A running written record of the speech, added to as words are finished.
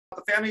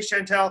the Family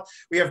Chantel.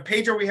 We have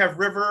Pedro, we have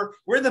River.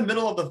 We're in the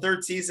middle of the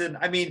third season.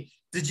 I mean,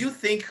 did you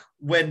think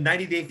when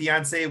 90 Day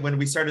Fiance, when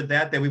we started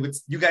that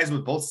you guys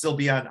would both still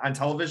be on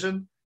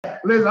television?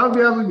 Listen, I'll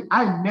be honest with you,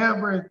 I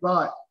never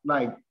thought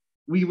like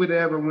we would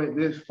ever went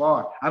this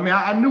far. I mean,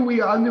 I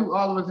knew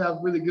all of us have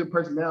really good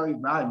personalities,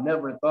 but I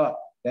never thought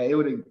that it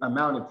would have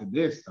amounted to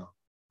this though.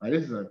 Like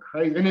this is a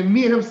crazy. And then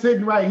me and him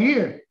sitting right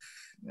here.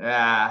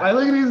 Yeah. Like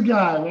look at this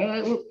guy,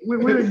 man.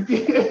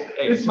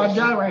 It's my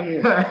guy right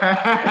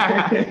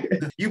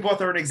here. You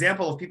both are an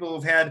example of people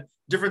who've had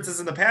differences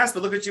in the past,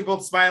 but look at you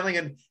both smiling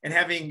and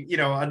having,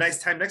 a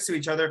nice time next to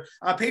each other.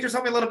 Pedro,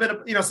 tell me a little bit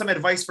of, some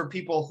advice for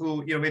people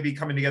who, maybe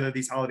coming together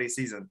these holiday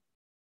season.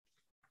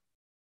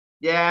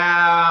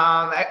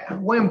 Yeah,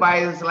 when by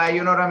it's like,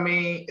 you know what I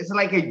mean? It's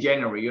like a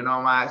January,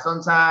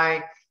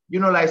 sometimes you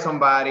don't like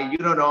somebody, you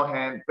don't know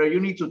him, but you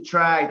need to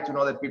try to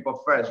know the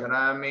people first, you know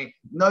what I mean?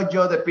 Not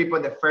just the people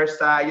in the first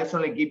side, just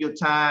only give you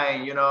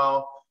time,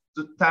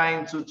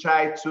 to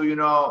try to,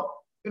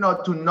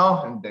 to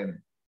know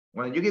them.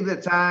 When you give the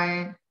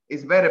time,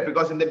 it's better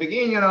because in the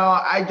beginning,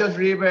 I just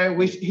really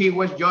wish he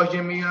was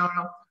judging me,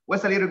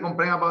 was a little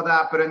complaint about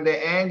that, but in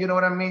the end, you know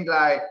what I mean?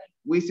 Like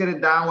we sit it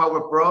down our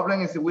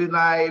problem and we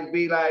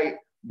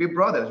be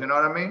brothers, you know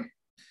what I mean?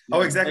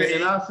 Oh, exactly.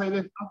 And I'll say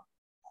this.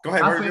 Go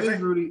ahead. I'll say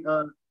this, Rudy.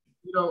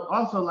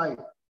 Also like,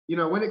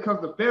 when it comes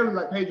to family,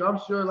 like Pedro, I'm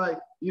sure like,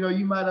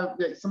 you might have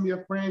some of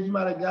your friends, you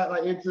might have got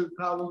like into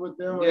problems with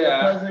them or your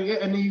cousin,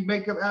 and then you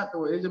make up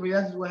afterwards. I mean,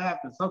 that's just what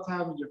happens.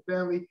 Sometimes with your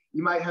family,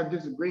 you might have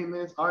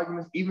disagreements,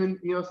 arguments, even,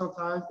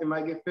 sometimes it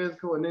might get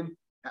physical, and then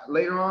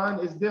later on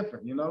it's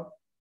different,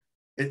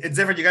 It's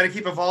different. You got to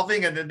keep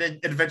evolving, and then it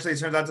eventually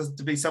turns out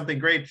to be something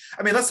great.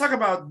 I mean, let's talk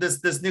about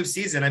this new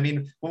season. I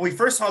mean, when we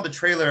first saw the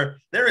trailer,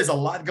 there is a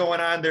lot going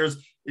on. There's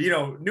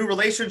new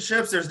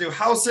relationships. There's new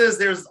houses.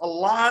 There's a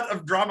lot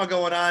of drama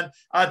going on.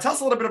 Tell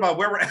us a little bit about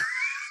where we're at.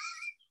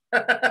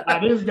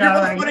 This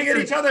guy You're putting at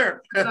each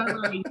other. This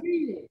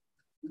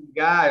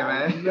guy,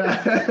 man.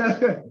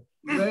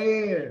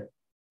 Man.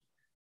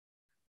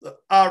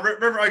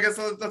 River, I guess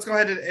let's go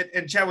ahead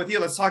and chat with you.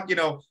 Let's talk,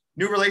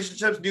 new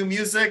relationships, new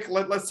music.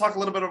 Let's talk a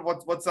little bit of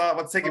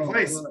what's taking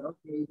place.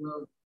 Okay,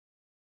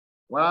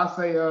 well, I'll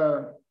say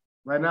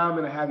right now I'm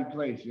in a happy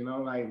place,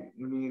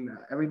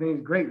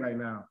 everything's great right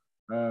now.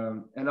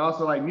 And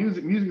also like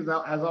music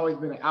has always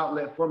been an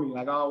outlet for me.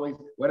 Like I always,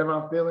 whatever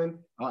I'm feeling,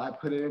 I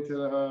put it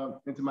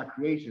into my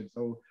creation.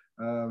 So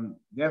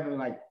definitely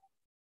like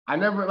I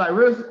never like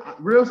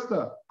real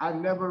stuff. I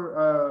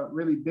never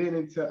really been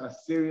into a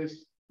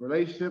serious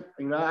relationship.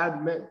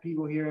 I've met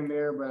people here and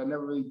there, but I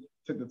never really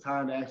took the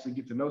time to actually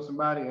get to know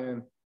somebody.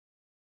 And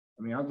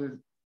I mean, I'm just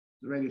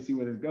ready to see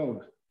where this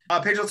goes.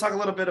 Pedro, let's talk a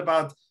little bit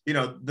about,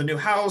 the new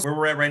house, where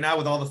we're at right now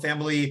with all the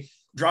family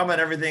drama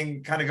and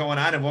everything kind of going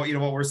on and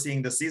what we're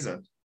seeing this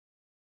season.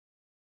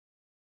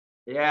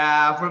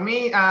 Yeah, for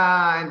me,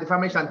 and the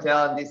Family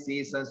Chantel this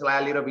season is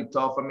like a little bit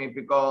tough for me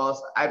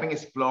because I've been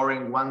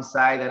exploring one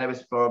side I never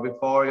explored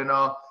before,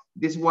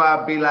 This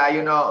will be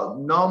like,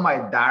 not my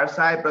dark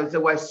side, but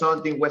it was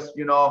something was,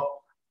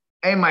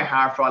 in my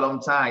heart for a long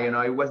time,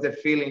 it was the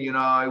feeling,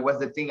 it was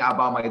the thing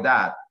about my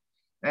dad.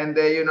 And,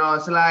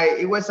 it's like,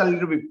 it was a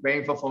little bit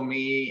painful for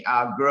me,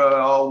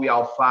 grow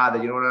without father,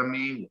 you know what I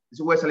mean?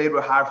 It was a little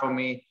bit hard for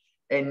me.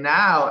 And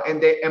now,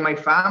 and my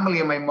family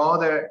and my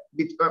mother,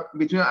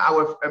 between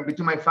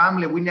my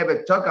family, we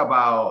never talk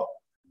about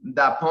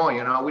that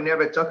point, we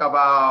never talk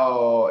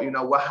about,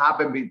 what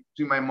happened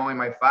between my mom and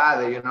my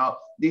father,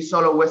 this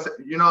all was,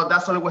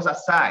 that's all was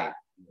aside.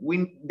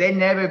 They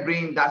never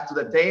bring that to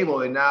the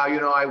table. And now,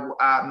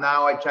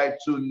 now I try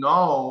to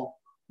know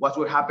what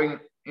will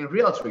happen in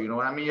reality, you know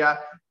what I mean? Yeah.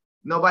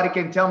 Nobody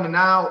can tell me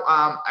now.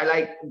 I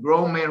like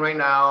grown men right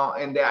now,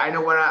 and I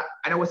know when I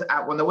was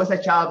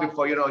a child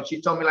before.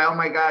 She told me like, oh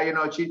my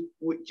God,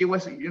 she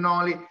was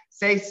only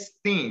says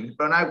things,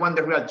 but I want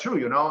the real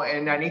truth,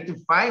 and I need to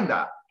find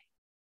that.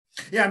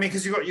 Yeah, I mean,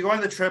 because you go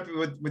on the trip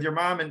with your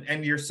mom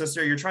and your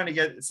sister, you're trying to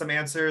get some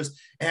answers.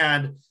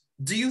 And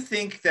do you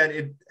think that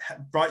it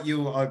brought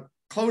you a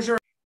closure?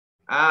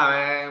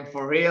 Man,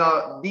 for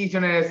real, this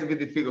generation is a bit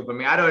difficult for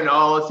me. I don't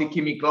know if it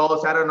keep me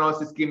close. I don't know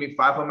if it keep me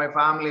far from my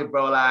family,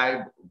 bro.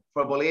 Like,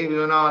 for believe,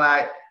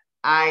 like,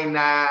 I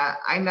not,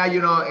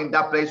 in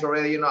that place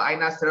already, I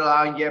not settled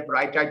down yet, but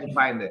I try to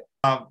find it.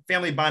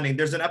 Family bonding.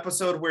 There's an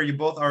episode where you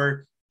both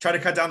are trying to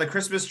cut down the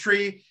Christmas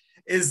tree,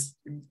 is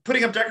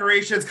putting up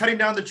decorations, cutting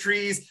down the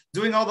trees,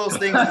 doing all those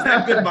things. Is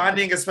that good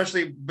bonding,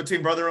 especially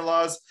between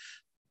brother-in-laws?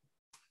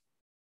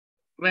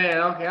 Man,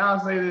 okay, I'll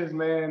say this,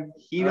 man.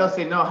 He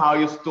doesn't know how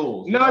you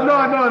stole. No.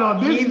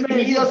 He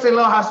doesn't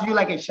know how to do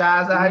like a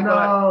chaza.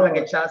 No. Like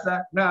a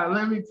chaza. No,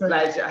 let me tell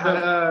like, you.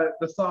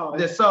 The saw.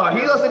 The saw.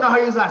 He doesn't know how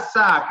to use a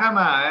saw. Come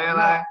on, man.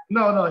 Like,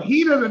 no,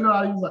 he doesn't know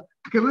how to use it.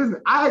 Because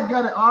listen, I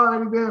got it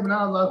already there, but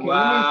I was like, okay,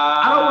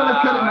 I don't want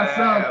to cut it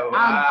myself.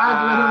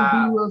 I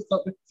let him do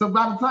something. So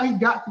by the time he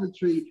got to the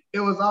tree, it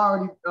was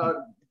already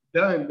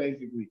done,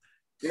 basically.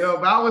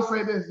 But I would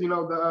say this,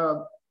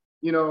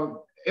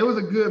 it was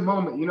a good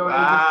moment, it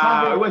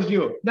was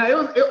you. No, it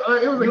was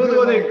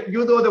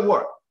you do the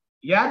work.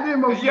 Yeah, I did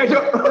most. Yeah,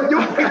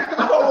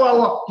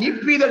 he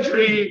pee the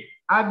tree.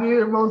 I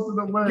did most of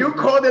the work. You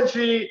call the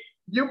tree.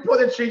 You put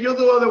the tree. You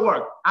do all the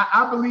work.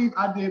 I believe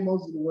I did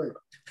most of the work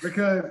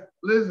because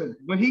listen,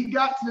 when he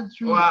got to the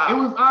tree, Wow. it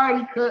was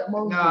already cut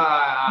most.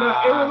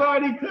 No, it was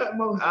already cut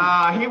most.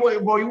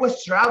 You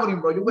was traveling,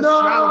 bro. You was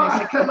traveling. I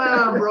said, come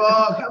on, bro.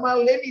 Come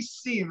on, let me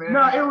see, man.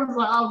 No, it was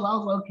like I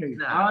was like, okay.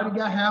 Nah. I already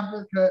got half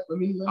the cut. Let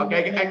me I'm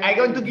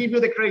going to give you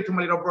the credit to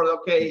my little brother.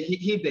 Okay,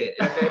 he did.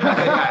 Okay,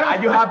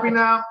 are you happy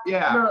now?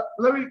 Yeah. No,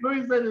 let me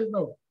say this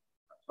though.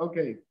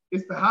 Okay,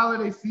 it's the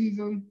holiday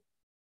season,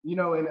 you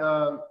know, and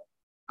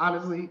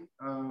honestly,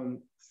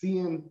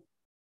 seeing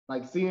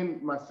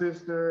my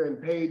sister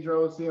and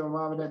Pedro, seeing my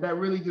mom and that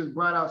really just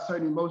brought out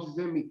certain emotions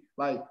in me.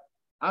 Like,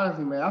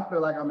 honestly, man, I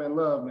feel like I'm in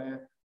love, man.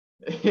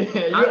 You're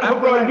in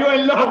love, bro. I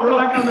feel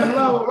like I'm in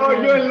love, bro.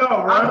 You're in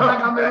love, bro. I feel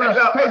like I'm in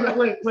love. Pedro,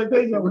 wait,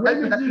 Pedro,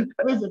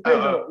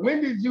 Pedro,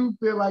 when did you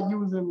feel like you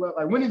was in love?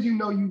 Like, when did you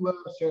know you loved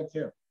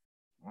Chantel?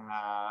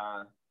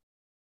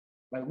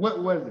 Like,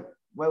 what was it?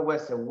 What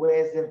was it?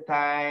 Where's the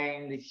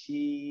time that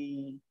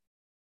she?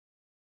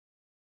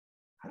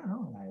 I don't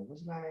know. Like, it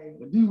was like.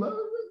 Do you love her?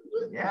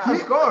 Yeah,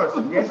 of course.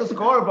 Yes, of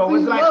course. But it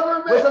was like,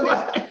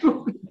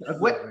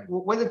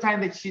 what's the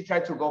time that she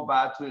tried to go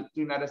back to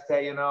United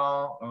States? You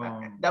know,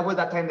 that was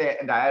that time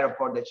in the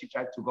airport that she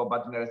tried to go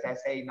back to United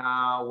States. I say,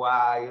 no,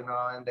 why? You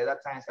know, and at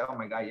that time I said, oh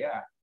my God,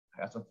 yeah,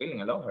 I have some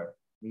feeling. I love her.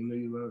 You know,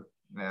 you love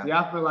her. Yeah. See,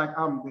 I feel like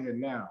I'm there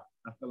now.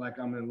 I feel like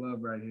I'm in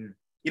love right here.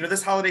 You know,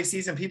 this holiday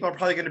season, people are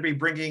probably going to be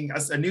bringing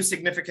us a new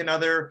significant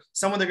other,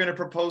 someone they're going to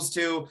propose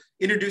to,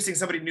 introducing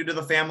somebody new to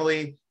the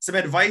family, some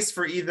advice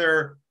for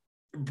either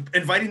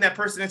inviting that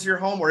person into your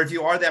home, or if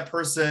you are that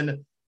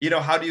person, you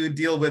know, how do you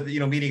deal with, you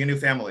know, meeting a new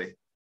family?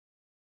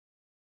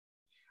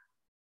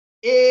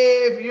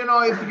 If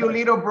your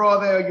little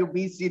brother or you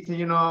visit,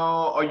 you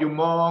know, or your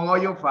mom or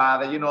your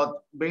father, you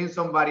know, bring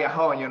somebody at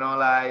home, you know,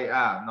 like,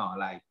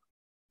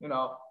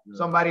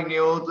 somebody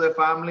new to the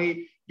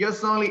family,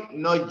 just only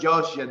not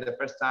judge you the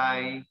first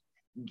time,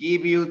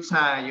 give you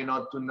time, you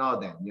know, to know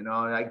them, you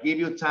know, like give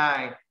you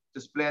time to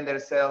explain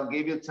themselves,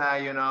 give you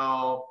time, you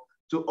know,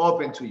 to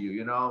open to you,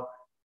 you know.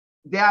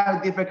 There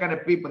are different kind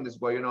of people in this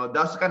world, you know,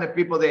 those kind of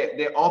people,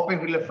 they open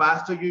really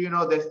fast to you, you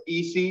know, that's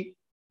easy,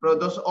 but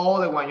those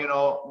other one, you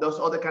know,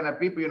 those other kind of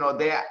people, you know,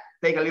 they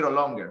take a little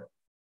longer.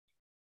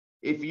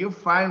 If you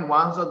find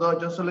one of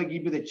those, just only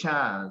give you the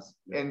chance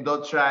and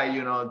don't try,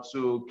 you know,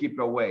 to keep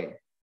away.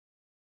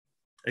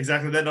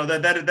 Exactly.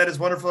 That is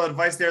wonderful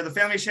advice there. The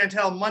Family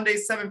Chantel, Monday,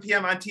 7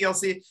 p.m. on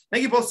TLC.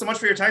 Thank you both so much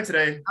for your time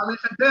today. Family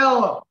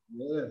Chantel.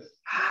 Yes.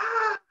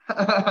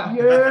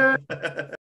 Yeah.